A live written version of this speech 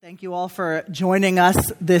Thank you all for joining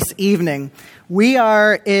us this evening. We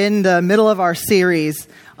are in the middle of our series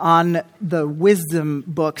on the wisdom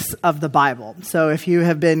books of the Bible. So if you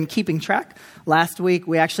have been keeping track, last week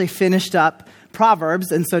we actually finished up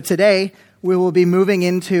Proverbs, and so today we will be moving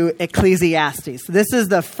into Ecclesiastes. This is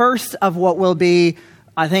the first of what will be,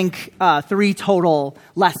 I think, 3 total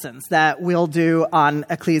lessons that we'll do on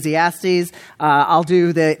Ecclesiastes.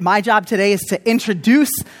 My job today is to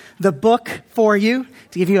introduce the book for you,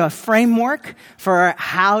 to give you a framework for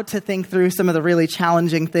how to think through some of the really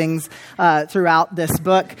challenging things throughout this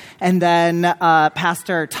book. And then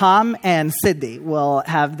Pastor Tom and Sydney will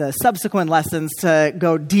have the subsequent lessons to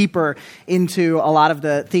go deeper into a lot of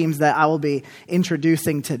the themes that I will be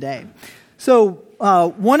introducing today. So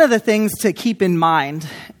one of the things to keep in mind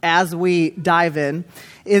as we dive in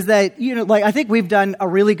is that, I think we've done a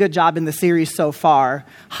really good job in the series so far,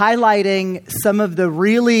 highlighting some of the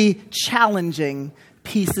really challenging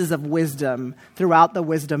pieces of wisdom throughout the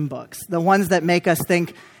wisdom books. The ones that make us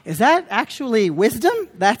think, is that actually wisdom?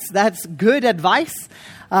 That's good advice?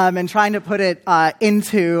 And trying to put it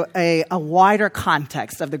into a wider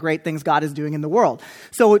context of the great things God is doing in the world.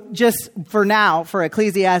 So just for now, for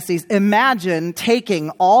Ecclesiastes, imagine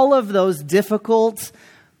taking all of those difficult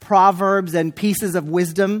proverbs and pieces of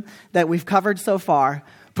wisdom that we've covered so far,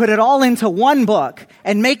 put it all into one book,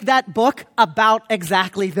 and make that book about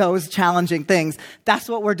exactly those challenging things. That's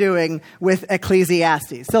what we're doing with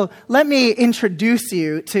Ecclesiastes. So let me introduce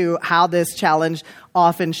you to how this challenge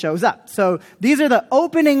often shows up. So these are the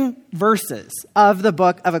opening verses of the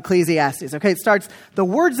book of Ecclesiastes. Okay, it starts, "The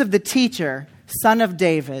words of the teacher, son of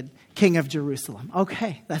David, King of Jerusalem."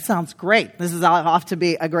 Okay, that sounds great. This is off to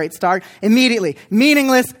be a great start. Immediately,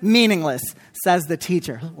 meaningless, says the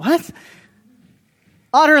teacher. What?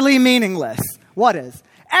 Utterly meaningless. What is?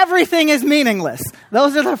 Everything is meaningless.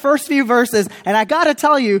 Those are the first few verses. And I got to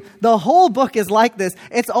tell you, the whole book is like this.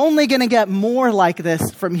 It's only going to get more like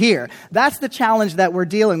this from here. That's the challenge that we're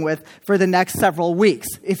dealing with for the next several weeks.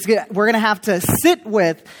 We're going to have to sit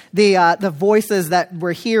with the voices that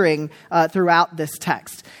we're hearing throughout this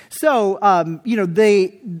text. So,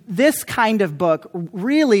 this kind of book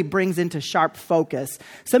really brings into sharp focus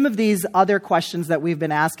some of these other questions that we've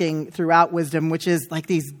been asking throughout wisdom, which is like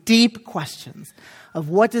these deep questions of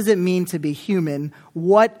what does it mean to be human?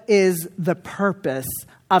 What is the purpose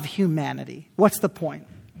of humanity? What's the point?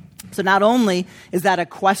 So not only is that a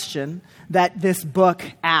question that this book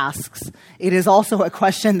asks, it is also a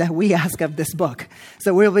question that we ask of this book.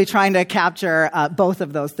 So we'll be trying to capture both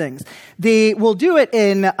of those things. We'll do it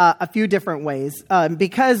in a few different ways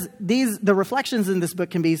because the reflections in this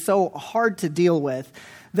book can be so hard to deal with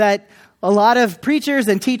that a lot of preachers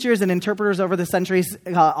and teachers and interpreters over the centuries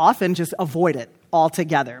often just avoid it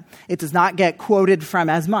altogether. It does not get quoted from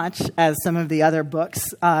as much as some of the other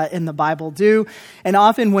books in the Bible do. And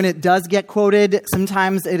often when it does get quoted,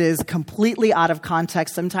 sometimes it is completely out of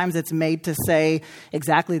context. Sometimes it's made to say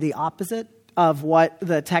exactly the opposite of what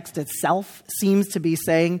the text itself seems to be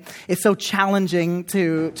saying. It's so challenging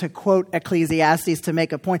to quote Ecclesiastes to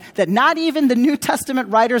make a point that not even the New Testament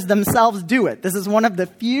writers themselves do it. This is one of the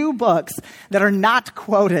few books that are not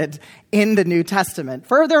quoted in the New Testament,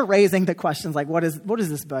 further raising the questions like, what is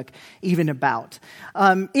this book even about?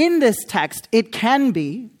 In this text, it can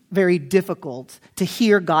be very difficult to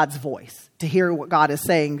hear God's voice, to hear what God is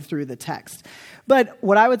saying through the text. But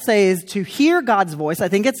what I would say is to hear God's voice, I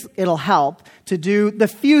think it'll help to do the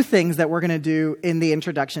few things that we're going to do in the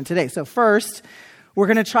introduction today. So first, we're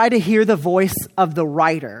going to try to hear the voice of the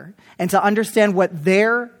writer and to understand what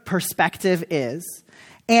their perspective is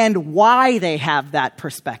and why they have that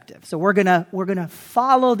perspective. So we're gonna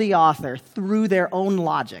follow the author through their own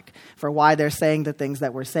logic for why they're saying the things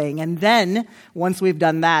that we're saying. And then once we've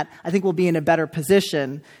done that, I think we'll be in a better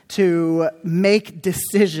position to make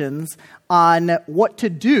decisions on what to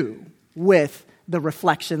do with the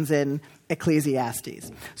reflections in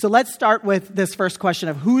Ecclesiastes. So let's start with this first question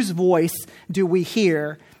of whose voice do we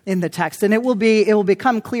hear in the text? And it will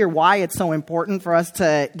become clear why it's so important for us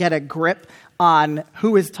to get a grip on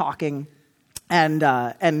who is talking and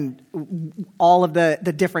all of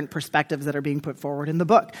the different perspectives that are being put forward in the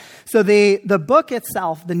book. So the book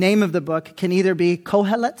itself, the name of the book, can either be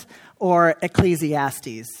Kohelet or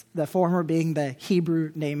Ecclesiastes, the former being the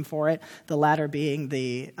Hebrew name for it, the latter being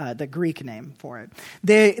the Greek name for it.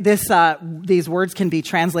 These words can be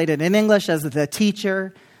translated in English as the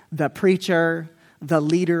teacher, the preacher, the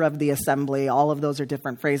leader of the assembly. All of those are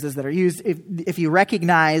different phrases that are used. If you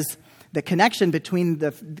recognize the connection between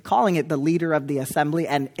calling it the leader of the assembly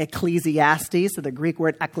and ecclesiastes. So the Greek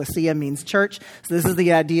word ecclesia means church. So this is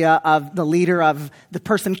the idea of the leader of the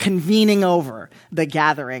person convening over the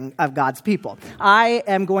gathering of God's people. I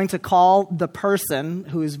am going to call the person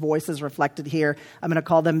whose voice is reflected here, I'm going to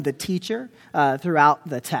call them the teacher throughout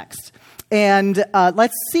the text. And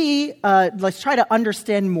let's try to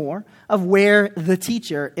understand more of where the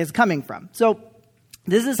teacher is coming from. So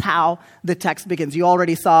this is how the text begins.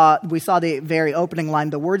 We saw the very opening line,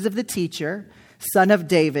 the words of the teacher, son of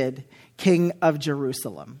David, king of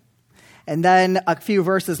Jerusalem. And then a few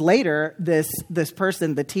verses later, this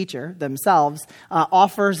person, the teacher themselves,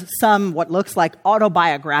 offers some what looks like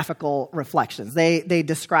autobiographical reflections. They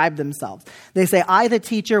describe themselves. They say, I, the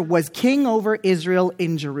teacher, was king over Israel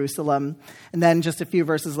in Jerusalem. And then just a few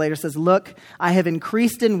verses later says, look, I have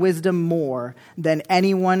increased in wisdom more than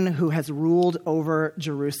anyone who has ruled over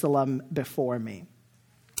Jerusalem before me.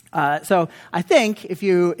 So I think if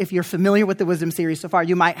you're familiar with the Wisdom series so far,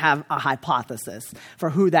 you might have a hypothesis for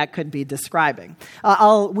who that could be describing.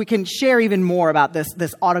 We can share even more about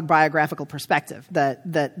this autobiographical perspective that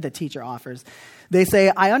the teacher offers. They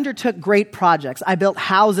say, I undertook great projects. I built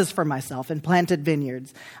houses for myself and planted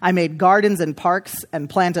vineyards. I made gardens and parks and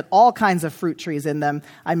planted all kinds of fruit trees in them.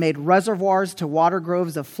 I made reservoirs to water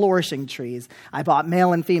groves of flourishing trees. I bought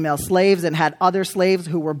male and female slaves and had other slaves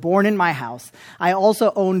who were born in my house. I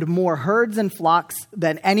also owned more herds and flocks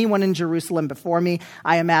than anyone in Jerusalem before me.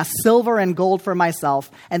 I amassed silver and gold for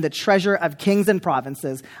myself and the treasure of kings and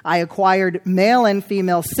provinces. I acquired male and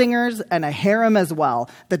female singers and a harem as well,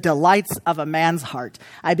 the delights of a man's heart.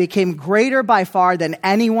 I became greater by far than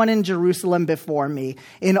anyone in Jerusalem before me.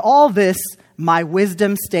 In all this, my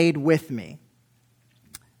wisdom stayed with me.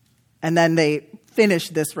 And then they finish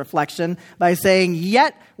this reflection by saying,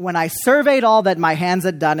 yet when I surveyed all that my hands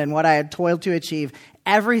had done and what I had toiled to achieve,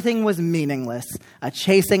 everything was meaningless, a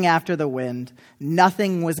chasing after the wind.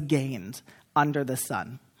 Nothing was gained under the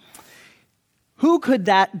sun. Who could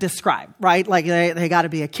that describe, right? Like they got to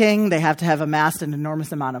be a king. They have to have amassed an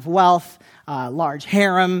enormous amount of wealth, large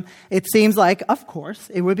harem. It seems like, of course,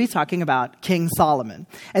 it would be talking about King Solomon.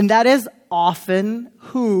 And that is often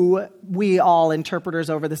who we all interpreters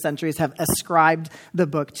over the centuries have ascribed the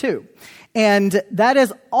book to. And that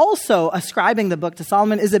is also ascribing the book to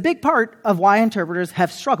Solomon is a big part of why interpreters have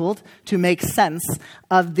struggled to make sense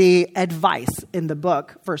of the advice in the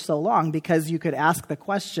book for so long, because you could ask the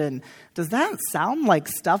question, does that sound like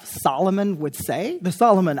stuff Solomon would say? The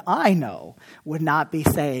Solomon I know would not be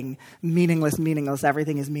saying meaningless,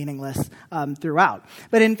 everything is meaningless throughout.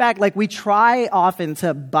 But in fact, we try often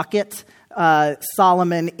to bucket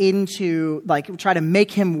Solomon into, try to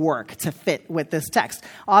make him work to fit with this text.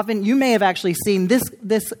 Often you may have actually seen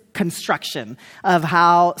this construction of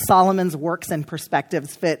how Solomon's works and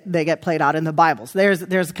perspectives fit. They get played out in the Bible. So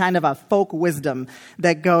there's kind of a folk wisdom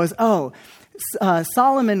that goes,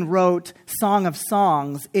 Solomon wrote Song of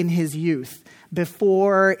Songs in his youth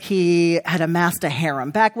before he had amassed a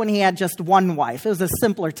harem, back when he had just one wife. It was a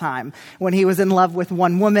simpler time when he was in love with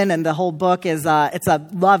one woman, and the whole book is it's a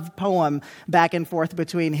love poem back and forth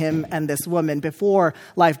between him and this woman before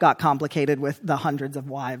life got complicated with the hundreds of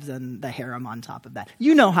wives and the harem on top of that.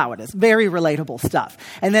 You know how it is. Very relatable stuff.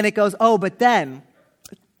 And then it goes, but then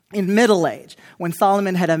in middle age, when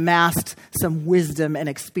Solomon had amassed some wisdom and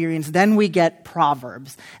experience, then we get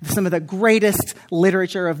Proverbs, some of the greatest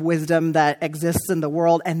literature of wisdom that exists in the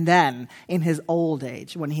world. And then in his old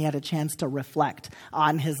age, when he had a chance to reflect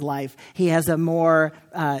on his life, he has a more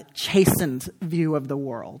chastened view of the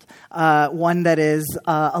world, one that is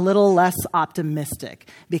a little less optimistic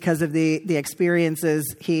because of the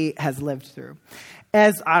experiences he has lived through.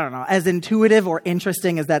 As intuitive or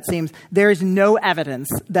interesting as that seems, there is no evidence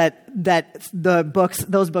that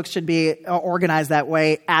those books should be organized that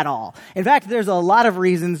way at all. In fact, there's a lot of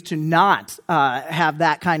reasons to not have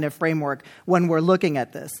that kind of framework when we're looking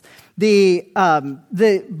at this. And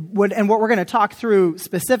what we're going to talk through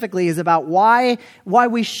specifically is about why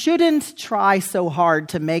we shouldn't try so hard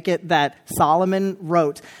to make it that Solomon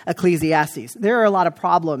wrote Ecclesiastes. There are a lot of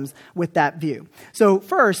problems with that view. So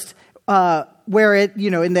first, where it,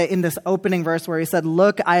 in this opening verse where he said,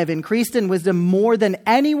 look, I have increased in wisdom more than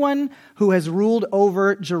anyone who has ruled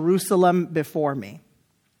over Jerusalem before me.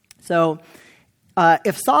 So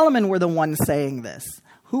if Solomon were the one saying this,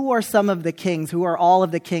 who are some of the kings, who are all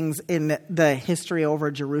of the kings in the history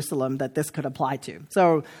over Jerusalem that this could apply to?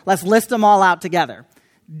 So let's list them all out together.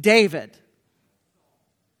 David.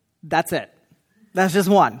 That's it. That's just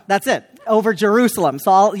one. That's it. over Jerusalem.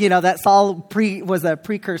 Saul, that Saul was a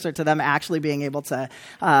precursor to them actually being able to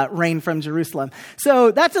reign from Jerusalem.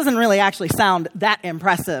 So that doesn't really actually sound that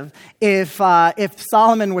impressive. If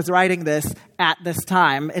Solomon was writing this at this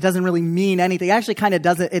time, it doesn't really mean anything. It actually kind of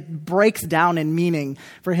doesn't. It breaks down in meaning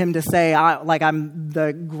for him to say, I'm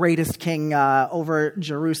the greatest king over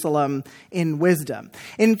Jerusalem in wisdom.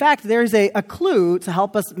 In fact, there's a clue to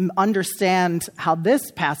help us understand how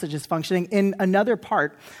this passage is functioning in another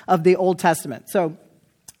part of the Old Testament. So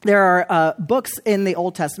there are books in the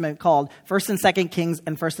Old Testament called 1st and 2nd Kings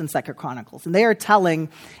and 1st and 2nd Chronicles. And they are telling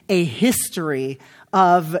a history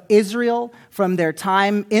of Israel from their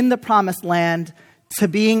time in the Promised Land to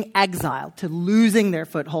being exiled, to losing their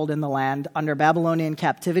foothold in the land under Babylonian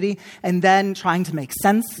captivity, and then trying to make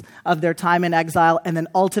sense of their time in exile, and then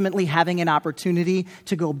ultimately having an opportunity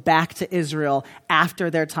to go back to Israel after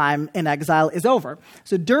their time in exile is over.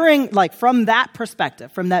 So from that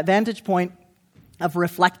perspective, from that vantage point of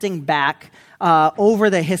reflecting back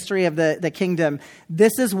over the history of the kingdom,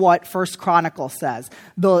 this is what First Chronicles says.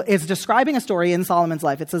 It's describing a story in Solomon's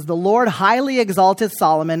life. It says, "The Lord highly exalted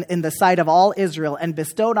Solomon in the sight of all Israel and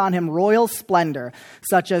bestowed on him royal splendor,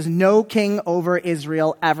 such as no king over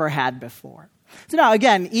Israel ever had before." So now,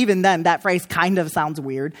 again, even then, that phrase kind of sounds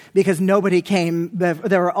weird because nobody came. There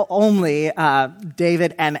were only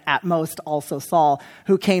David and at most also Saul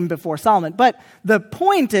who came before Solomon. But the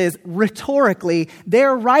point is, rhetorically,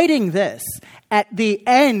 they're writing this at the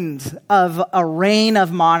end of a reign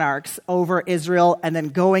of monarchs over Israel and then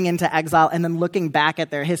going into exile and then looking back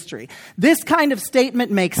at their history. This kind of statement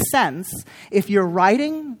makes sense if you're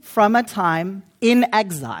writing from a time in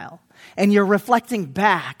exile and you're reflecting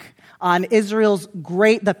back on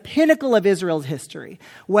the pinnacle of Israel's history,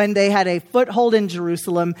 when they had a foothold in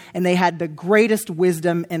Jerusalem and they had the greatest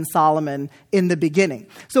wisdom in Solomon in the beginning.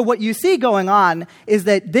 So what you see going on is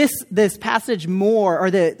that this passage or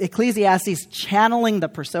the Ecclesiastes channeling the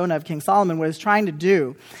persona of King Solomon, what it's trying to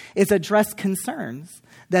do is address concerns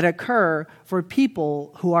that occur for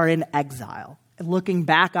people who are in exile, looking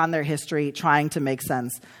back on their history, trying to make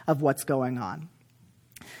sense of what's going on.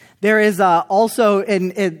 There is also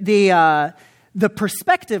the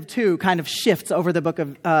perspective too kind of shifts over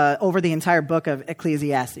the entire book of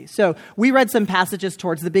Ecclesiastes. So we read some passages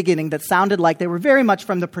towards the beginning that sounded like they were very much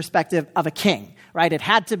from the perspective of a king, right? It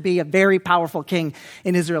had to be a very powerful king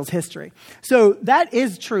in Israel's history. So that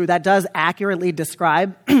is true. That does accurately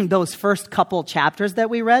describe those first couple chapters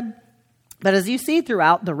that we read. But as you see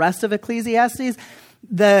throughout the rest of Ecclesiastes,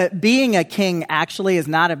 being a king actually is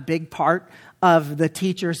not a big part of the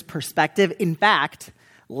teacher's perspective. In fact,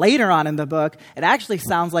 later on in the book, it actually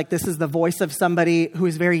sounds like this is the voice of somebody who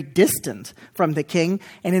is very distant from the king.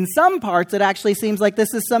 And in some parts, it actually seems like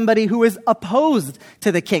this is somebody who is opposed to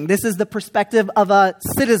the king. This is the perspective of a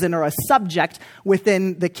citizen or a subject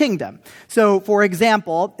within the kingdom. So, for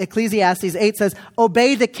example, Ecclesiastes 8 says,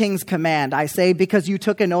 "Obey the king's command, I say, because you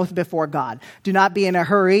took an oath before God. Do not be in a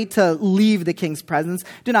hurry to leave the king's presence.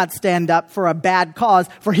 Do not stand up for a bad cause,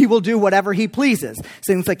 for he will do whatever he pleases.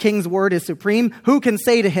 Since the king's word is supreme, who can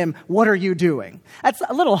say to him, 'What are you doing?'" That's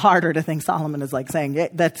a little harder to think Solomon is like saying,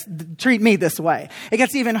 treat me this way. It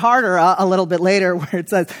gets even harder a little bit later where it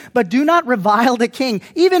says, "But do not revile the king,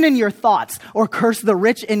 even in your thoughts, or curse the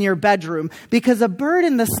rich in your bedroom, because a bird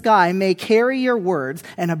in the sky may carry your words,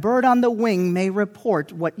 and a bird on the wing may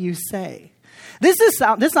report what you say." This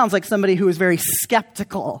sounds like somebody who is very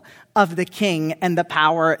skeptical of the king and the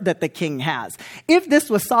power that the king has. If this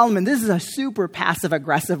was Solomon, this is a super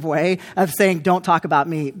passive-aggressive way of saying, don't talk about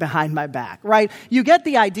me behind my back, right? You get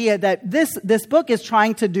the idea that this book is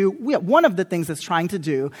trying to do, one of the things it's trying to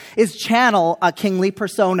do is channel a kingly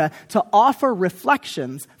persona to offer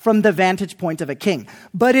reflections from the vantage point of a king.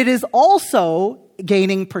 But it is also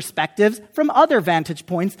gaining perspectives from other vantage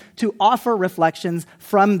points to offer reflections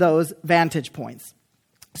from those vantage points.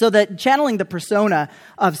 So that channeling the persona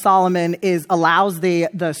of Solomon allows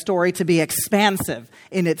the story to be expansive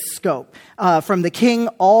in its scope, from the king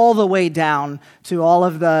all the way down to all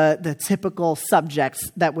of the typical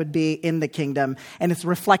subjects that would be in the kingdom. And it's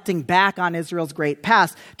reflecting back on Israel's great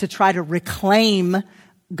past to try to reclaim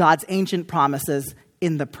God's ancient promises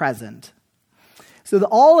in the present. So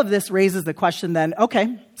all of this raises the question then,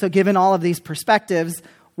 okay, so given all of these perspectives,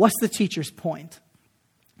 what's the teacher's point?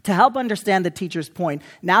 To help understand the teacher's point,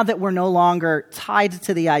 now that we're no longer tied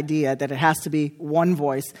to the idea that it has to be one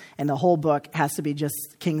voice and the whole book has to be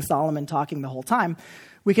just King Solomon talking the whole time,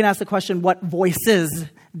 we can ask the question, what voices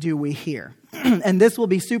do we hear? And this will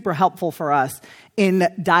be super helpful for us in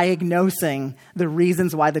diagnosing the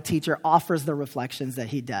reasons why the teacher offers the reflections that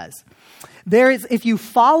he does. If you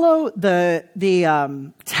follow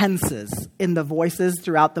the tenses in the voices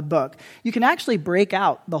throughout the book, you can actually break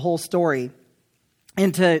out the whole story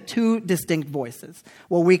into two distinct voices,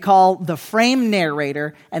 what we call the frame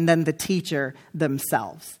narrator and then the teacher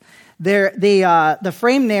themselves. The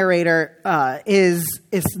frame narrator is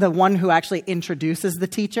the one who actually introduces the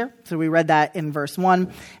teacher. So we read that in verse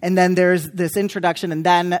 1. And then there's this introduction, and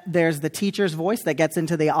then there's the teacher's voice that gets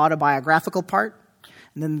into the autobiographical part.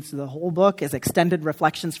 And then the whole book is extended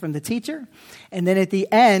reflections from the teacher. And then at the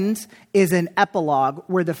end is an epilogue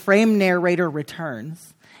where the frame narrator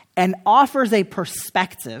returns and offers a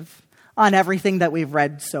perspective on everything that we've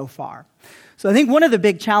read so far. So I think one of the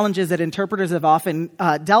big challenges that interpreters have often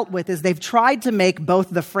dealt with is they've tried to make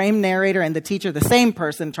both the frame narrator and the teacher the same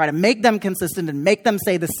person, try to make them consistent and make them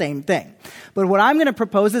say the same thing. But what I'm going to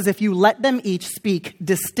propose is if you let them each speak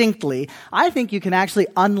distinctly, I think you can actually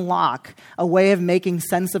unlock a way of making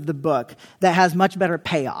sense of the book that has much better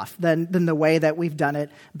payoff than the way that we've done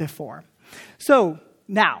it before. So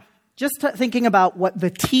now, just thinking about what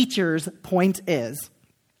the teacher's point is,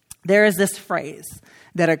 there is this phrase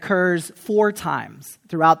that occurs 4 times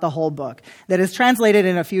throughout the whole book that is translated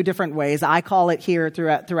in a few different ways. I call it here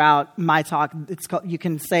throughout my talk, you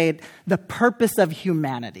can say it, the purpose of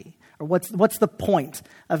humanity. Or what's the point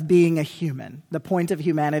of being a human? The point of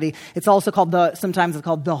humanity. It's also called sometimes it's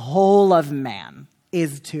called the whole of man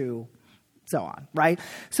is to so on, right?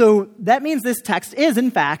 So that means this text is,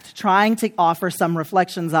 in fact, trying to offer some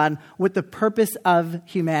reflections on what the purpose of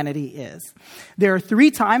humanity is. There are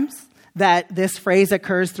 3 times that this phrase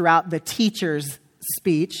occurs throughout the teacher's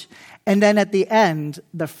speech, and then at the end,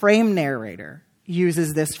 the frame narrator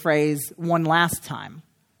uses this phrase one last time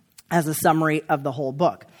as a summary of the whole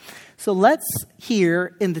book. So let's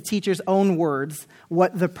hear in the teacher's own words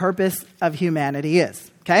what the purpose of humanity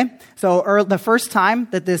is. Okay? So the first time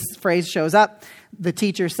that this phrase shows up, the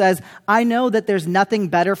teacher says, I know that there's nothing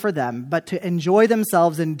better for them but to enjoy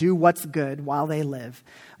themselves and do what's good while they live.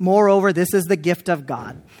 Moreover, this is the gift of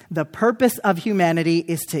God. The purpose of humanity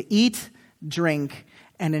is to eat, drink,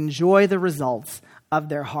 and enjoy the results of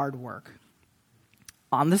their hard work.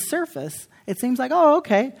 On the surface, it seems like, oh,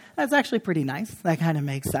 okay, that's actually pretty nice. That kind of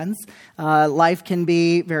makes sense. Life can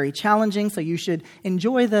be very challenging, so you should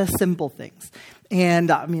enjoy the simple things.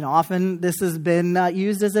 And, often this has been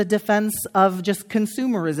used as a defense of just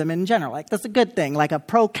consumerism in general. Like, that's a good thing, like a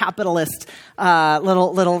pro-capitalist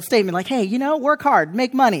little statement. Like, hey, work hard,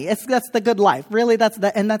 make money. That's the good life. Really, that's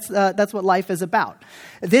what life is about.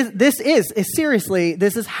 This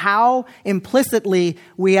is how implicitly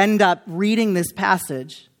we end up reading this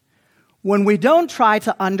passage when we don't try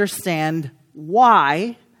to understand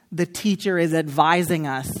why the teacher is advising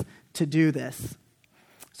us to do this.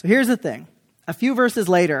 So here's the thing. A few verses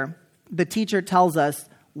later, the teacher tells us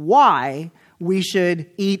why we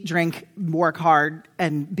should eat, drink, work hard,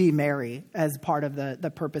 and be merry as part of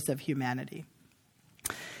the purpose of humanity.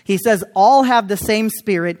 He says, all have the same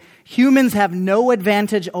spirit. Humans have no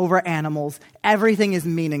advantage over animals. Everything is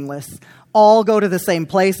meaningless. All go to the same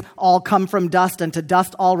place. All come from dust, and to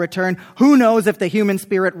dust all return. Who knows if the human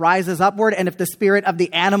spirit rises upward and if the spirit of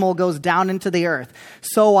the animal goes down into the earth?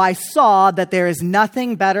 So I saw that there is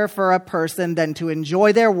nothing better for a person than to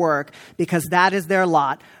enjoy their work, because that is their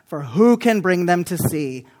lot. For who can bring them to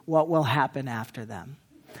see what will happen after them?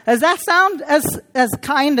 Does that sound as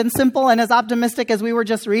kind and simple and as optimistic as we were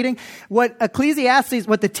just reading? What Ecclesiastes,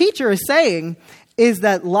 what the teacher is saying is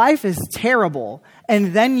that life is terrible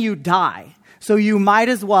and then you die. So you might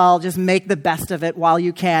as well just make the best of it while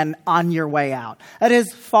you can on your way out. That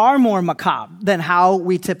is far more macabre than how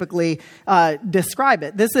we typically describe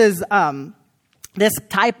it. This is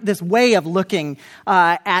this way of looking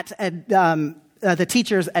at the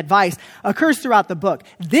teacher's advice occurs throughout the book.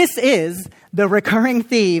 This is the recurring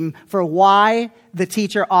theme for why the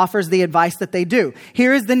teacher offers the advice that they do.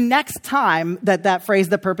 Here is the next time that phrase,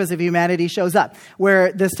 the purpose of humanity, shows up,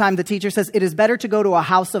 where this time the teacher says, it is better to go to a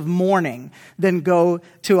house of mourning than go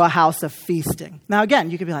to a house of feasting. Now,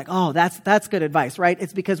 again, you could be like, oh, that's good advice, right?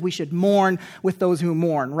 It's because we should mourn with those who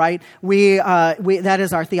mourn, right? That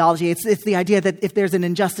is our theology. It's the idea that if there's an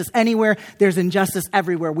injustice anywhere, there's injustice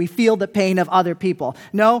everywhere. We feel the pain of other people.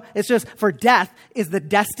 No, it's just for death is the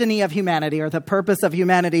destiny of humanity, or the purpose of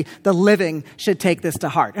humanity. The living should take this to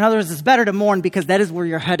heart. In other words, it's better to mourn because that is where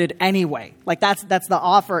you're headed anyway. Like that's the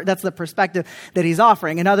offer, that's the perspective that he's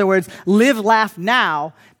offering. In other words, live, laugh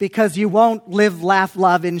now because you won't live, laugh,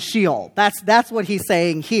 love in Sheol. That's what he's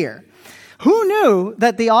saying here. Who knew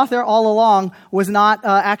that the author all along was not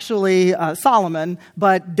actually Solomon,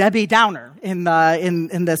 but Debbie Downer in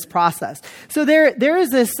this process? So there is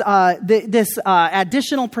this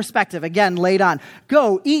additional perspective again laid on.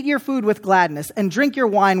 Go, eat your food with gladness and drink your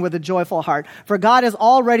wine with a joyful heart, for God has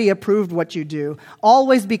already approved what you do.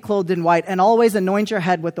 Always be clothed in white and always anoint your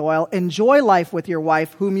head with oil. Enjoy life with your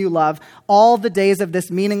wife, whom you love, all the days of this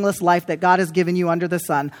meaningless life that God has given you under the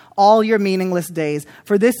sun, all your meaningless days.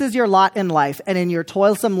 For this is your lot in life, and in your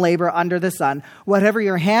toilsome labor under the sun. Whatever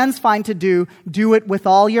your hands find to do, do it with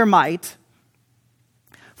all your might.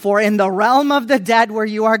 For in the realm of the dead where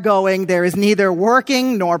you are going, there is neither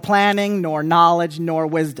working, nor planning, nor knowledge, nor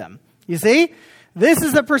wisdom. You see? This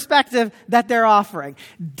is the perspective that they're offering.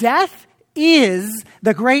 Death is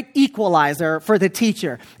the great equalizer for the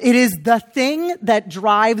teacher. It is the thing that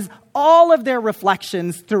drives all of their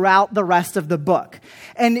reflections throughout the rest of the book.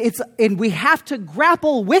 And we have to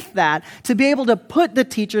grapple with that to be able to put the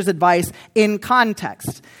teacher's advice in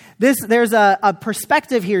context. There's a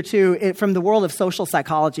perspective here, too, from the world of social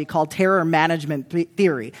psychology called terror management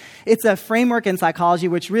theory. It's a framework in psychology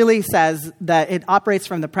which really says that it operates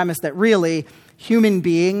from the premise that really human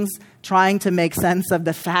beings trying to make sense of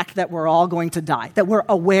the fact that we're all going to die, that we're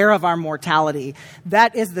aware of our mortality.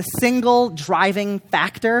 That is the single driving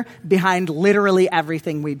factor behind literally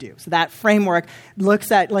everything we do. So that framework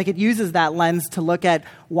looks at, it uses that lens to look at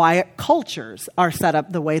why cultures are set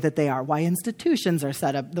up the way that they are, why institutions are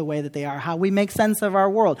set up the way that they are, how we make sense of our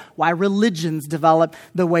world, why religions develop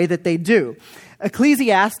the way that they do.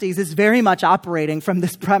 Ecclesiastes is very much operating from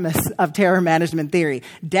this premise of terror management theory.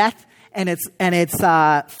 Death and its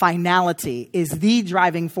finality is the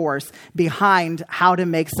driving force behind how to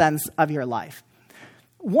make sense of your life.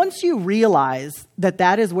 Once you realize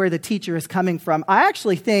that is where the teacher is coming from, I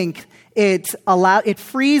actually think it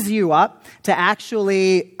frees you up to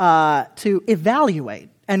actually to evaluate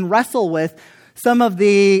and wrestle with some of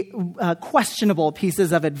the questionable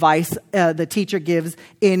pieces of advice the teacher gives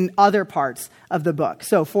in other parts of the book.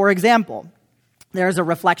 So, for example, there's a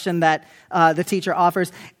reflection that the teacher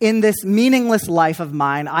offers. In this meaningless life of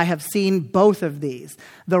mine, I have seen both of these,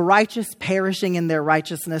 the righteous perishing in their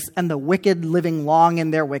righteousness and the wicked living long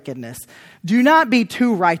in their wickedness. Do not be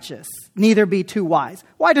too righteous, neither be too wise.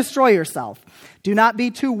 Why destroy yourself? Do not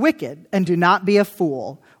be too wicked, and do not be a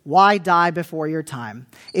fool. Why die before your time?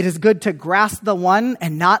 It is good to grasp the one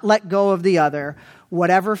and not let go of the other.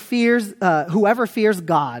 Whoever fears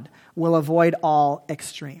God will avoid all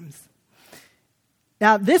extremes.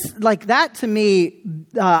 Now, that to me,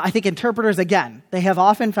 I think interpreters, again, they have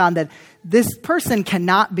often found that this person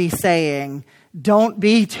cannot be saying, don't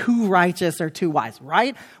be too righteous or too wise,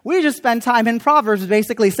 right? We just spent time in Proverbs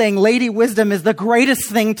basically saying lady wisdom is the greatest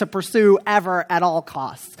thing to pursue ever at all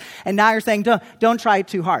costs. And now you're saying, don't try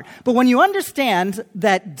too hard. But when you understand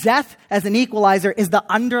that death as an equalizer is the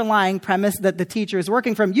underlying premise that the teacher is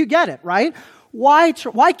working from, you get it, right? Why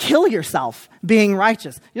kill yourself being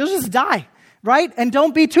righteous? You'll just die. Right? And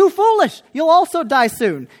don't be too foolish. You'll also die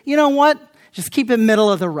soon. You know what? Just keep it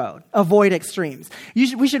middle of the road. Avoid extremes.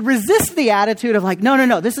 We should resist the attitude of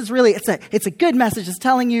no. This is really, it's a good message. It's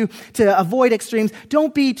telling you to avoid extremes.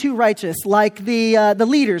 Don't be too righteous like the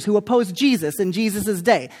leaders who opposed Jesus in Jesus'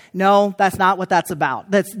 day. No, that's not what that's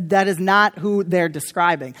about. That is not who they're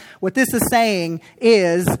describing. What this is saying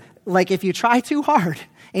is, if you try too hard,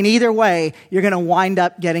 in either way, you're going to wind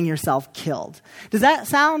up getting yourself killed. Does that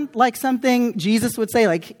sound like something Jesus would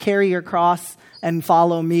say, carry your cross and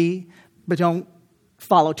follow me, but don't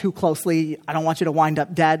follow too closely? I don't want you to wind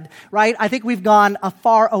up dead, right? I think we've gone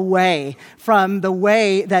far away from the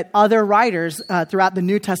way that other writers throughout the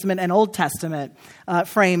New Testament and Old Testament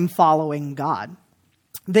frame following God.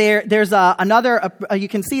 There's another, you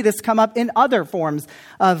can see this come up in other forms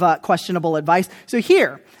of questionable advice. So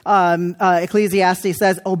here, Ecclesiastes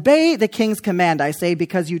says, obey the king's command, I say,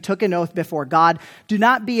 because you took an oath before God. Do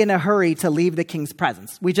not be in a hurry to leave the king's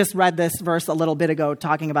presence. We just read this verse a little bit ago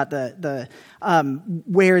talking about the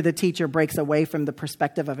where the teacher breaks away from the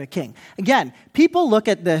perspective of a king. Again, people look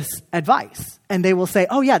at this advice and they will say,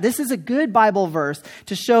 oh yeah, this is a good Bible verse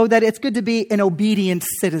to show that it's good to be an obedient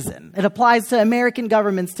citizen. It applies to American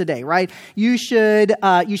governments today, right? You should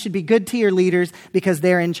be good to your leaders because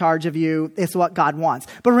they're in charge of you. It's what God wants.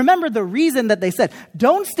 But remember the reason that they said,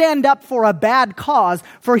 don't stand up for a bad cause,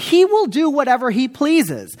 for he will do whatever he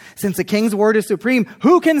pleases. Since the king's word is supreme,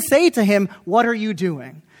 who can say to him, what are you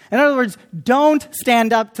doing? In other words, don't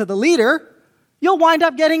stand up to the leader. you'll wind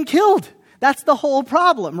up getting killed. That's the whole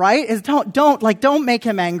problem, right? Is don't make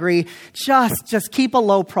him angry. Just keep a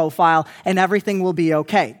low profile and everything will be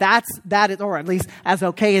okay. That is, or at least as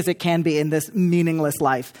okay as it can be in this meaningless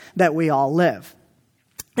life that we all live.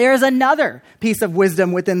 There's another piece of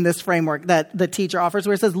wisdom within this framework that the teacher offers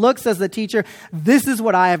where it says, look, says the teacher, this is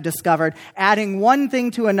what I have discovered, adding one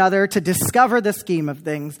thing to another to discover the scheme of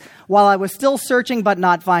things. While I was still searching but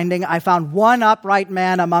not finding, I found one upright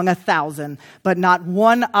man among 1,000, but not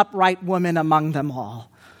one upright woman among them all.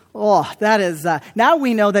 Oh, that is, now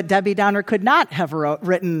we know that Debbie Downer could not have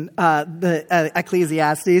written the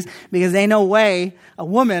Ecclesiastes because ain't no way a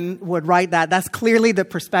woman would write that. That's clearly the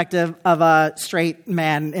perspective of a straight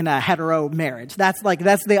man in a hetero marriage. That's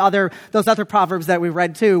those other proverbs that we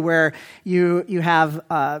read too, where you have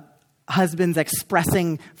husbands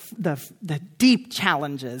expressing the deep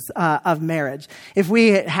challenges of marriage. If we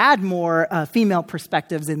had more female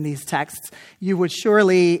perspectives in these texts, you would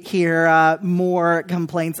surely hear more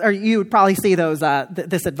complaints, or you would probably see those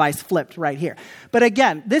this advice flipped right here. But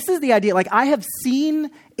again, this is the idea. Like, I have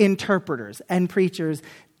seen interpreters and preachers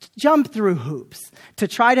jump through hoops to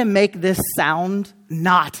try to make this sound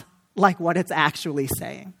not like what it's actually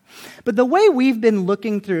saying. But the way we've been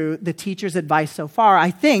looking through the teacher's advice so far,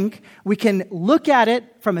 I think we can look at it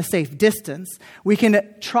from a safe distance. We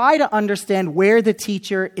can try to understand where the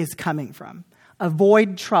teacher is coming from.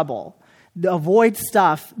 Avoid trouble. Avoid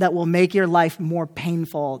stuff that will make your life more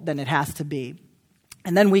painful than it has to be.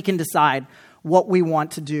 And then we can decide what we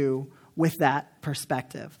want to do with that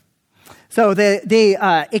perspective. So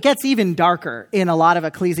it gets even darker in a lot of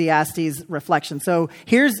Ecclesiastes reflection. So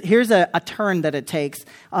here's a turn that it takes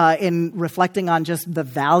in reflecting on just the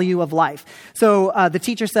value of life. So the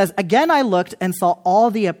teacher says, "Again I looked and saw all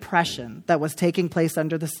the oppression that was taking place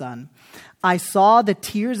under the sun. I saw the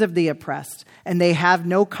tears of the oppressed, and they have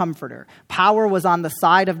no comforter. Power was on the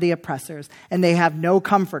side of the oppressors, and they have no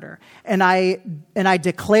comforter. And I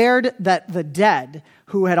declared that the dead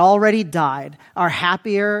who had already died are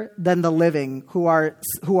happier than the living who are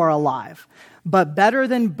alive. But better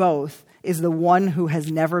than both is the one who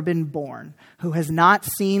has never been born, who has not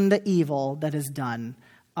seen the evil that is done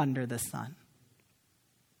under the sun."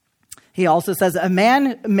 He also says, "A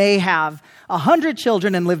man may have 100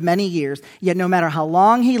 children and live many years, yet no matter how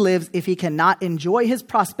long he lives, if he cannot enjoy his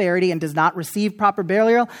prosperity and does not receive proper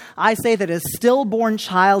burial, I say that a stillborn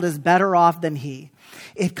child is better off than he.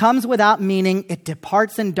 It comes without meaning, it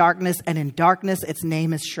departs in darkness, and in darkness its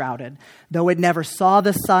name is shrouded. Though it never saw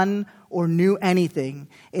the sun or knew anything,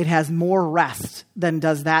 it has more rest than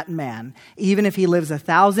does that man. Even if he lives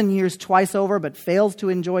 1,000 years twice over but fails to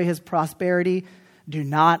enjoy his prosperity, do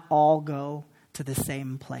not all go to the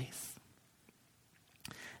same place."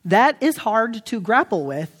 That is hard to grapple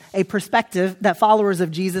with, a perspective that followers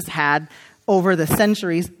of Jesus had over the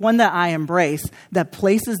centuries, one that I embrace, that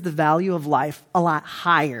places the value of life a lot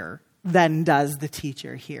higher than does the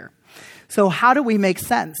teacher here. So how do we make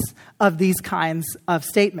sense of these kinds of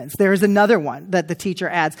statements? There is another one that the teacher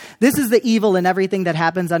adds. "This is the evil in everything that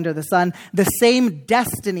happens under the sun. The same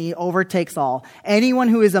destiny overtakes all. Anyone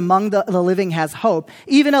who is among the living has hope.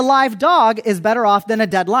 Even a live dog is better off than a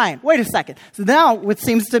dead lion." Wait a second. So now the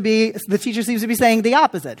teacher seems to be saying the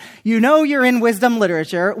opposite. You know you're in wisdom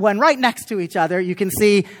literature when right next to each other you can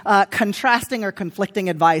see contrasting or conflicting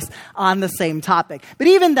advice on the same topic. But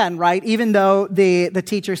even then, right, even though the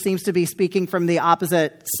teacher seems to be speaking from the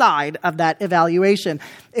opposite side of that evaluation,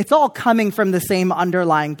 it's all coming from the same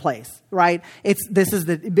underlying place, right? This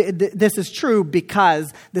is true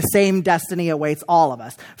because the same destiny awaits all of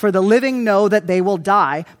us. For the living know that they will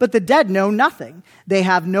die, but the dead know nothing. They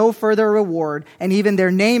have no further reward, and even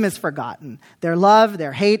their name is forgotten. Their love,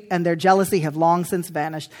 their hate, and their jealousy have long since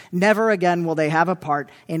vanished. Never again will they have a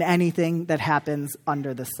part in anything that happens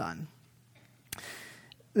under the sun.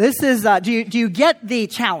 This is, do you get the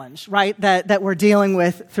challenge, right, that we're dealing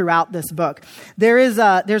with throughout this book? There's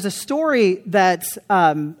a story that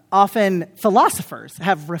often philosophers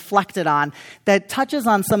have reflected on that touches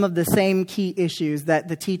on some of the same key issues that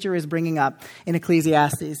the teacher is bringing up in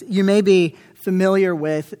Ecclesiastes. You may be familiar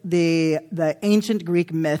with the ancient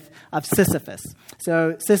Greek myth of Sisyphus.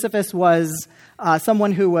 So Sisyphus was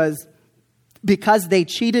someone who was, because they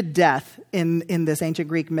cheated death in this ancient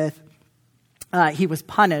Greek myth, he was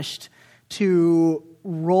punished to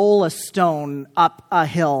roll a stone up a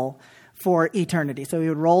hill for eternity. So he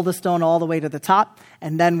would roll the stone all the way to the top,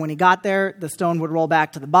 and then when he got there, the stone would roll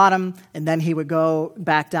back to the bottom, and then he would go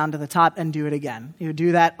back down to the top and do it again. He would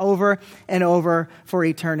do that over and over for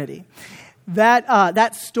eternity.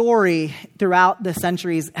 That story throughout the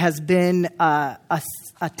centuries has been a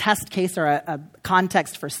test case or a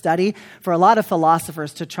context for study for a lot of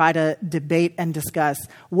philosophers to try to debate and discuss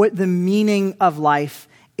what the meaning of life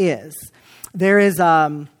is. There is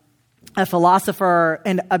a philosopher,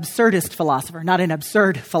 an absurdist philosopher, not an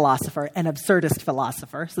absurd philosopher, an absurdist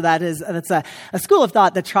philosopher. So that's a school of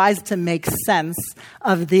thought that tries to make sense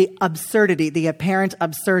of the absurdity, the apparent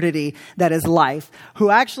absurdity that is life, who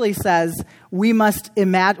actually says one must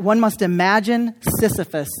imagine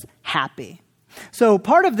Sisyphus happy. So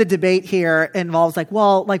part of the debate here involves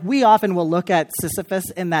we often will look at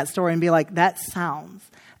Sisyphus in that story and be like, that sounds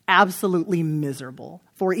absolutely miserable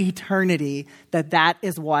for eternity, that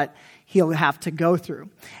is what he'll have to go through.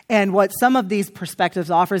 And what some of these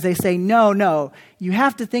perspectives offers, they say, no, you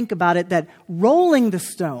have to think about it that rolling the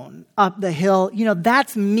stone up the hill,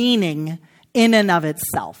 that's meaning in and of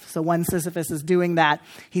itself. So when Sisyphus is doing that,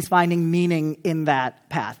 he's finding meaning in that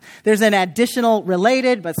path. There's an additional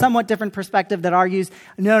related but somewhat different perspective that argues,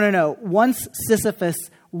 no. Once Sisyphus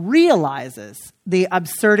realizes the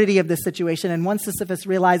absurdity of the situation, and once Sisyphus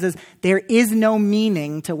realizes there is no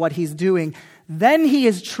meaning to what he's doing, then he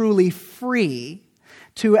is truly free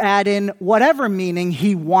to add in whatever meaning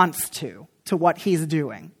he wants to what he's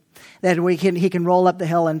doing. That he can roll up the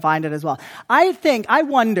hill and find it as well. I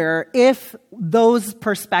wonder if those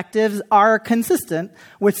perspectives are consistent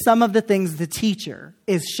with some of the things the teacher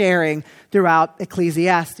is sharing throughout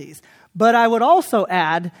Ecclesiastes. But I would also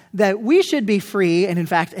add that we should be free and, in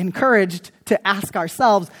fact, encouraged to ask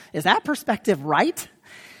ourselves, is that perspective right?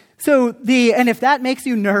 And if that makes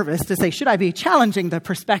you nervous to say, should I be challenging the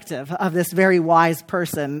perspective of this very wise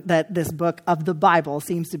person that this book of the Bible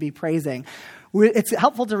seems to be praising? It's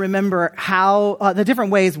helpful to remember how the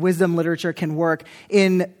different ways wisdom literature can work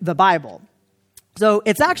in the Bible. So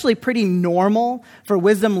it's actually pretty normal for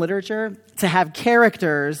wisdom literature to have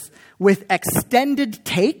characters with extended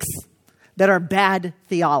takes that are bad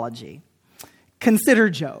theology. Consider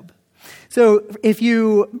Job. So if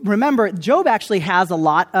you remember, Job actually has a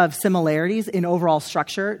lot of similarities in overall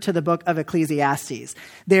structure to the book of Ecclesiastes.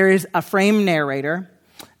 There is a frame narrator.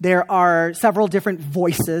 There are several different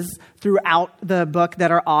voices throughout the book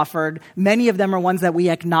that are offered. Many of them are ones that we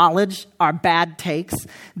acknowledge are bad takes.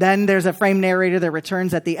 Then there's a frame narrator that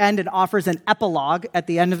returns at the end and offers an epilogue at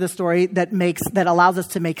the end of the story that allows us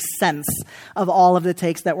to make sense of all of the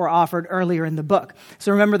takes that were offered earlier in the book.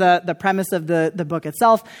 So remember the premise of the book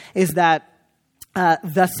itself is that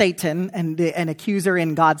the Satan, an accuser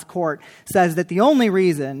in God's court, says that the only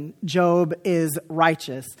reason Job is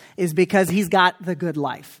righteous is because he's got the good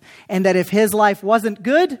life. And that if his life wasn't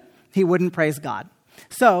good, he wouldn't praise God.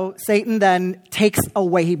 So Satan then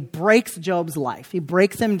he breaks Job's life. He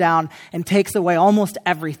breaks him down and takes away almost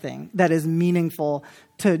everything that is meaningful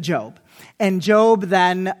to Job. And Job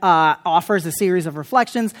then offers a series of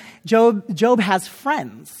reflections. Job has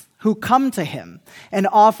friends who come to him and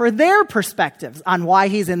offer their perspectives on why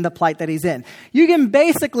he's in the plight that he's in. You can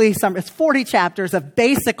basically, it's 40 chapters of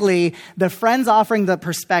basically the friends offering the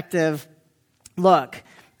perspective, look,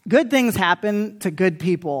 good things happen to good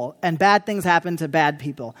people and bad things happen to bad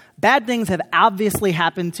people. Bad things have obviously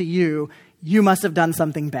happened to you. You must have done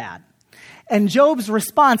something bad. And Job's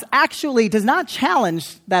response actually does not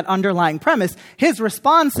challenge that underlying premise. His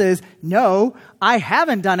response is, no, I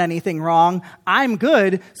haven't done anything wrong. I'm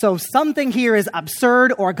good. So something here is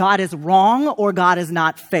absurd, or God is wrong, or God is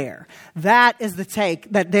not fair. That is the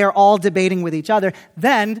take that they're all debating with each other.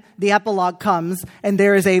 Then the epilogue comes, and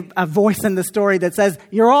there is a voice in the story that says,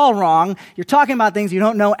 you're all wrong. You're talking about things you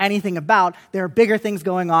don't know anything about. There are bigger things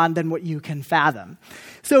going on than what you can fathom.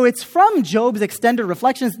 So it's from Job's extended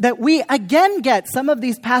reflections that we again get some of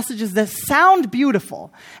these passages that sound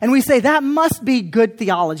beautiful. And we say, that must be good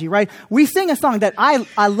theology, right? We sing a song that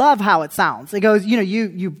I love how it sounds. It goes,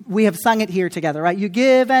 we have sung it here together, right? You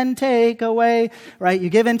give and take away, right? You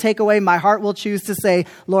give and take away. My heart will choose to say,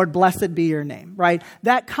 Lord, blessed be your name, right?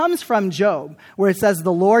 That comes from Job, where it says,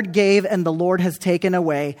 the Lord gave and the Lord has taken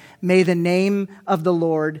away. May the name of the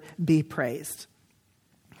Lord be praised.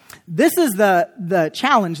 This is the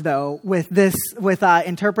challenge, though, with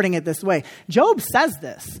interpreting it this way. Job says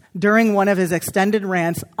this during one of his extended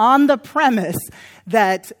rants on the premise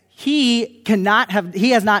that he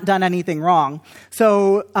has not done anything wrong.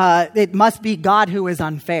 So it must be God who is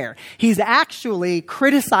unfair. He's actually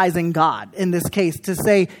criticizing God in this case to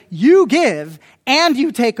say, you give and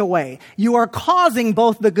you take away. You are causing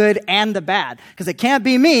both the good and the bad, because it can't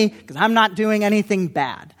be me because I'm not doing anything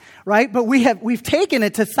bad. right? But we've taken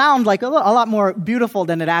it to sound like a lot more beautiful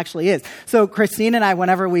than it actually is. So Christine and I,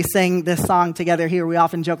 whenever we sing this song together here, we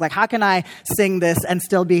often joke, like, how can I sing this and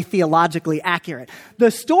still be theologically accurate?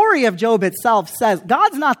 The story of Job itself says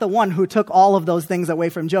God's not the one who took all of those things away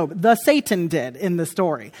from Job. The Satan did in the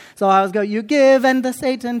story. So I always go, you give and the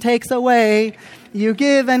Satan takes away. You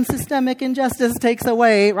give and systemic injustice takes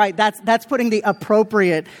away, right? That's putting the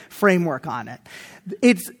appropriate framework on it.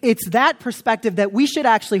 It's that perspective that we should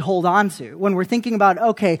actually hold on to when we're thinking about,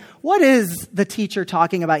 okay, what is the teacher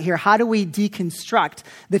talking about here? How do we deconstruct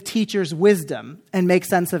the teacher's wisdom and make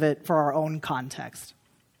sense of it for our own context?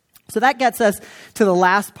 So that gets us to the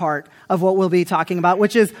last part of what we'll be talking about,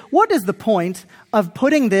 which is, what is the point of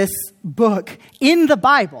putting this book in the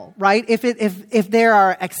Bible, right? If there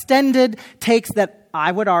are extended takes that I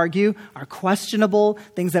would argue are questionable,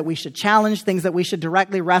 things that we should challenge, things that we should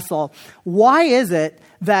directly wrestle, why is it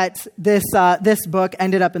that this book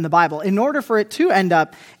ended up in the Bible? In order for it to end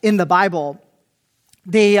up in the Bible,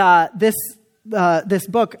 this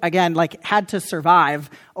book, again, had to survive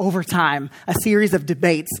over time a series of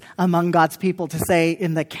debates among God's people, to say,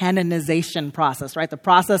 in the canonization process, right? The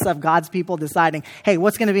process of God's people deciding, hey,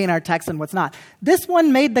 what's going to be in our text and what's not. This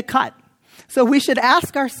one made the cut. So we should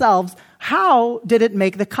ask ourselves, how did it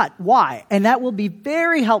make the cut? Why? And that will be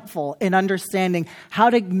very helpful in understanding how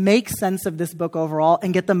to make sense of this book overall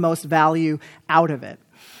and get the most value out of it.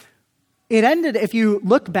 It ended, if you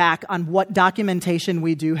look back on what documentation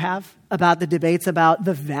we do have about the debates about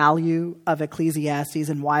the value of Ecclesiastes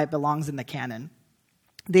and why it belongs in the canon,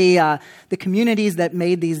 the communities that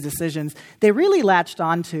made these decisions, they really latched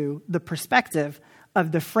onto the perspective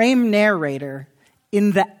of the frame narrator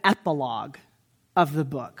in the epilogue of the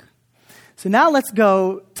book. So now let's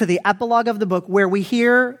go to the epilogue of the book, where we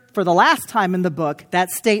hear for the last time in the book that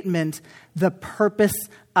statement, the purpose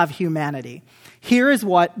of humanity. Here is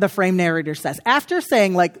what the frame narrator says. After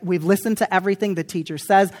saying, we've listened to everything the teacher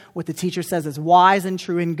says, what the teacher says is wise and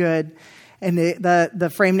true and good, and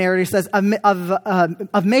the frame narrator says,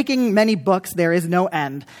 of making many books there is no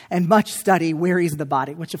end, and much study wearies the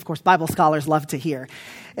body, which of course Bible scholars love to hear.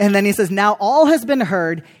 And then he says, now all has been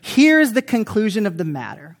heard. Here's the conclusion of the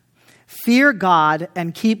matter. Fear God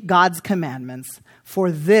and keep God's commandments,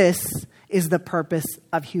 for this is the purpose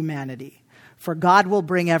of humanity. For God will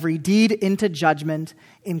bring every deed into judgment,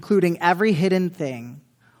 including every hidden thing,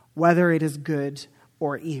 whether it is good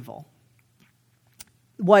or evil.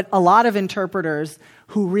 What a lot of interpreters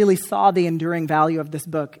who really saw the enduring value of this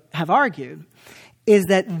book have argued is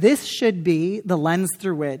that this should be the lens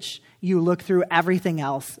through which you look through everything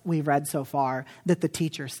else we've read so far that the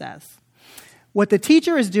teacher says. What the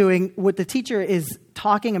teacher is doing, what the teacher is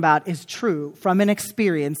talking about is true from an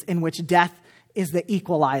experience in which death is the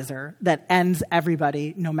equalizer that ends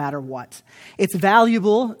everybody no matter what. It's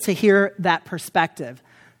valuable to hear that perspective.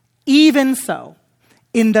 Even so,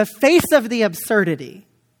 in the face of the absurdity,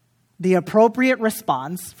 the appropriate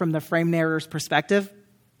response from the frame narrator's perspective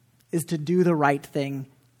is to do the right thing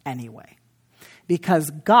anyway. Because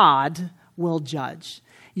God will judge.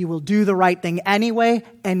 You will do the right thing anyway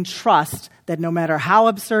and trust that no matter how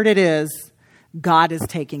absurd it is, God is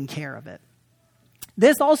taking care of it.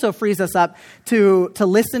 This also frees us up to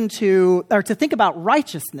listen to, or to think about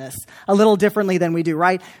righteousness a little differently than we do,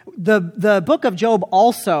 right? The book of Job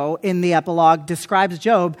also, in the epilogue, describes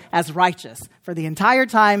Job as righteous. For the entire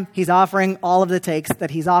time, he's offering all of the takes that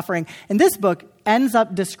he's offering. And this book ends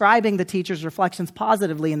up describing the teacher's reflections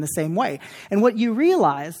positively in the same way. And what you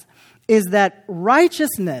realize is that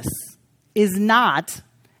righteousness is not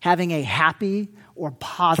having a happy or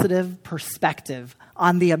positive perspective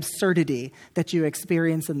on the absurdity that you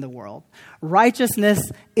experience in the world.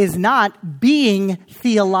 Righteousness is not being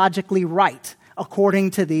theologically right,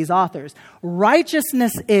 according to these authors.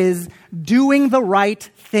 Righteousness is doing the right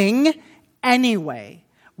thing anyway,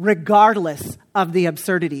 regardless of the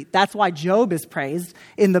absurdity. That's why Job is praised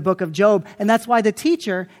in the book of Job, and that's why the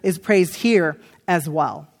teacher is praised here as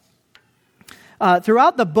well.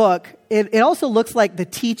 Throughout the book, it also looks like the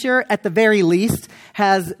teacher, at the very least,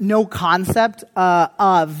 has no concept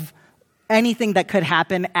of anything that could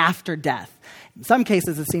happen after death. In some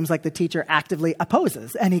cases, it seems like the teacher actively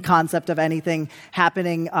opposes any concept of anything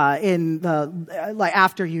happening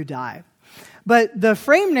after you die. But the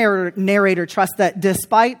frame narrator trusts that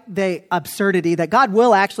despite the absurdity, that God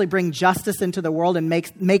will actually bring justice into the world and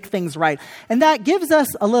make things right. And that gives us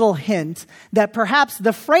a little hint that perhaps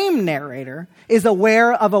the frame narrator is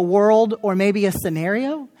aware of a world or maybe a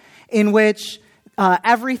scenario in which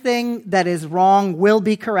everything that is wrong will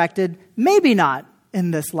be corrected, maybe not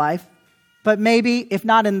in this life, but maybe, if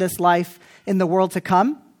not in this life, in the world to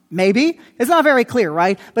come, Maybe. It's not very clear,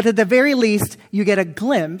 right? But at the very least, you get a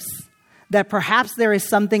glimpse that perhaps there is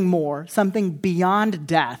something more, something beyond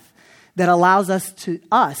death that allows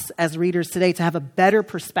us as readers today to have a better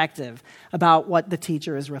perspective about what the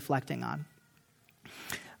teacher is reflecting on.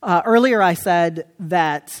 Earlier I said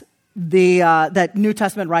that that New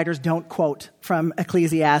Testament writers don't quote from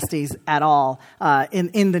Ecclesiastes at all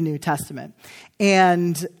in the New Testament.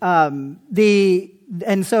 And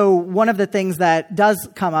so one of the things that does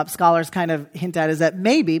come up, scholars kind of hint at, is that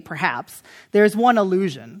maybe, perhaps, there's one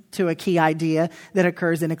allusion to a key idea that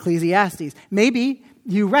occurs in Ecclesiastes. Maybe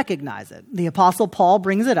you recognize it. The Apostle Paul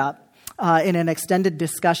brings it up in an extended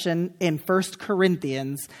discussion in 1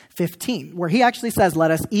 Corinthians 15, where he actually says, "Let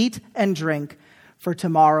us eat and drink, for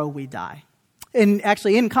tomorrow we die."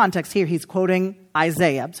 In context here, he's quoting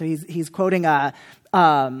Isaiah. So he's quoting a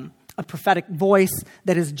prophetic voice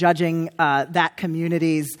that is judging that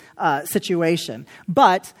community's situation.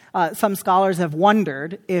 But some scholars have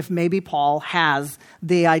wondered if maybe Paul has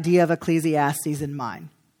the idea of Ecclesiastes in mind.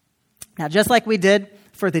 Now, just like we did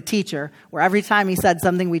for the teacher, where every time he said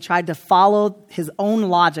something, we tried to follow his own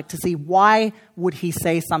logic to see why would he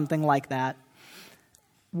say something like that.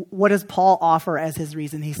 What does Paul offer as his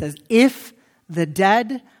reason? He says, if the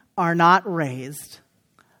dead are not raised,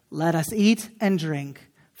 let us eat and drink,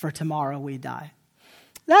 for tomorrow we die.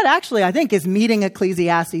 That actually, I think, is meeting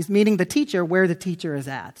Ecclesiastes, meeting the teacher where the teacher is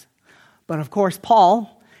at. But of course,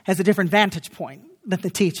 Paul has a different vantage point than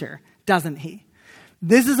the teacher, doesn't he?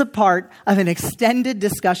 This is a part of an extended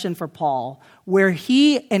discussion for Paul where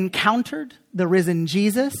he encountered the risen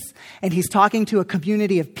Jesus, and he's talking to a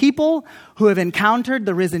community of people who have encountered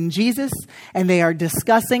the risen Jesus, and they are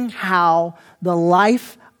discussing how the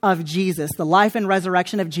life of Jesus, the life and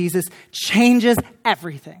resurrection of Jesus, changes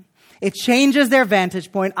everything. It changes their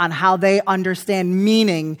vantage point on how they understand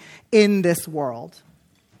meaning in this world.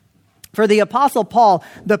 For the Apostle Paul,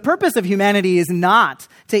 the purpose of humanity is not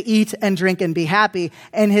to eat and drink and be happy,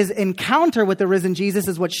 and his encounter with the risen Jesus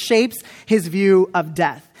is what shapes his view of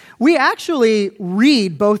death. We actually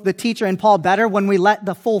read both the teacher and Paul better when we let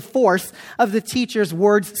the full force of the teacher's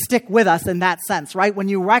words stick with us in that sense, right? When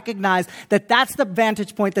you recognize that that's the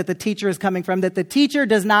vantage point that the teacher is coming from, that the teacher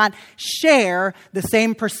does not share the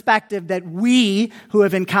same perspective that we who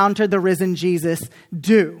have encountered the risen Jesus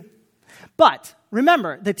do. But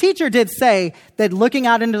remember, the teacher did say that looking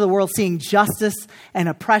out into the world, seeing justice and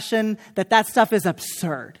oppression, that stuff is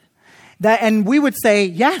absurd. And we would say,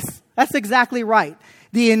 yes, that's exactly right.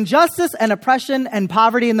 The injustice and oppression and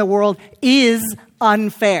poverty in the world is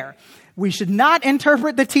unfair. We should not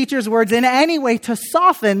interpret the teacher's words in any way to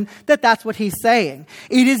soften that that's what he's saying.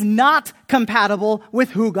 It is not compatible with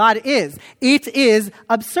who God is. It is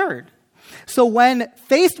absurd. So when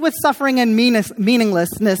faced with suffering and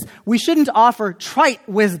meaninglessness, we shouldn't offer trite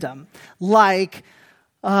wisdom like,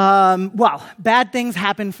 bad things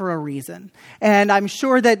happen for a reason. And I'm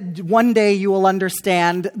sure that one day you will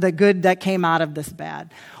understand the good that came out of this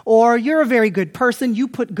bad. Or you're a very good person. You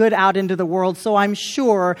put good out into the world. So I'm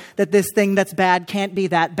sure that this thing that's bad can't be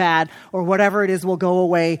that bad, or whatever it is will go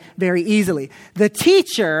away very easily. The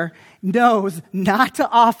teacher knows not to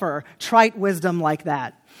offer trite wisdom like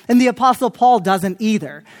that. And the Apostle Paul doesn't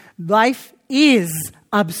either. Life is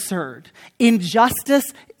absurd. Injustice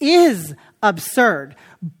is absurd.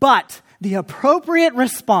 But the appropriate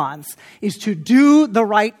response is to do the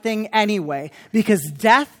right thing anyway, because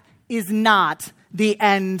death is not the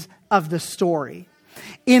end of the story.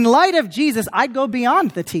 In light of Jesus, I'd go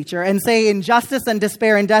beyond the teacher and say injustice and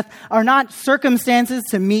despair and death are not circumstances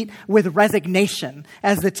to meet with resignation,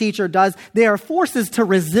 as the teacher does. They are forces to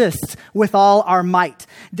resist with all our might.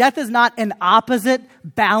 Death is not an opposite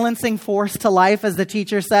balancing force to life, as the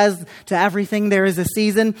teacher says, to everything there is a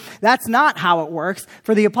season. That's not how it works.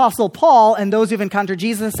 For the Apostle Paul and those who've encountered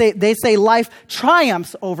Jesus, they say life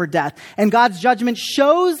triumphs over death. And God's judgment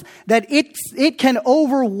shows that it can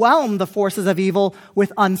overwhelm the forces of evil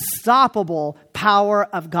with unstoppable power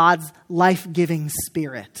of God's life-giving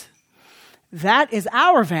Spirit. That is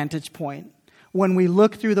our vantage point when we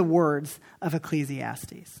look through the words of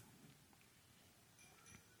Ecclesiastes.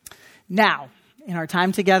 Now, in our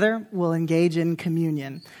time together, we'll engage in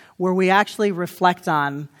communion, where we actually reflect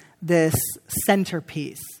on this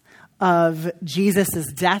centerpiece of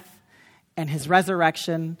Jesus' death and his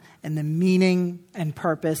resurrection and the meaning and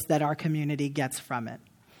purpose that our community gets from it.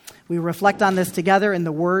 We reflect on this together in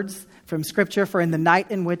the words from Scripture. For in the night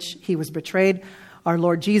in which he was betrayed, our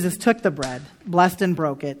Lord Jesus took the bread, blessed and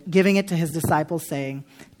broke it, giving it to his disciples, saying,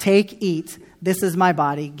 "Take, eat, this is my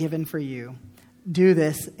body given for you. Do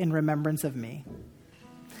this in remembrance of me."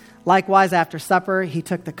 Likewise, after supper, he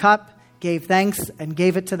took the cup, gave thanks, and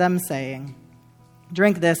gave it to them, saying,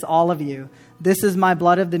 "Drink this, all of you. This is my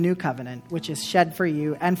blood of the new covenant, which is shed for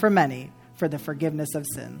you and for many for the forgiveness of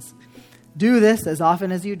sins. Do this as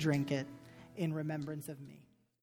often as you drink it in remembrance of me."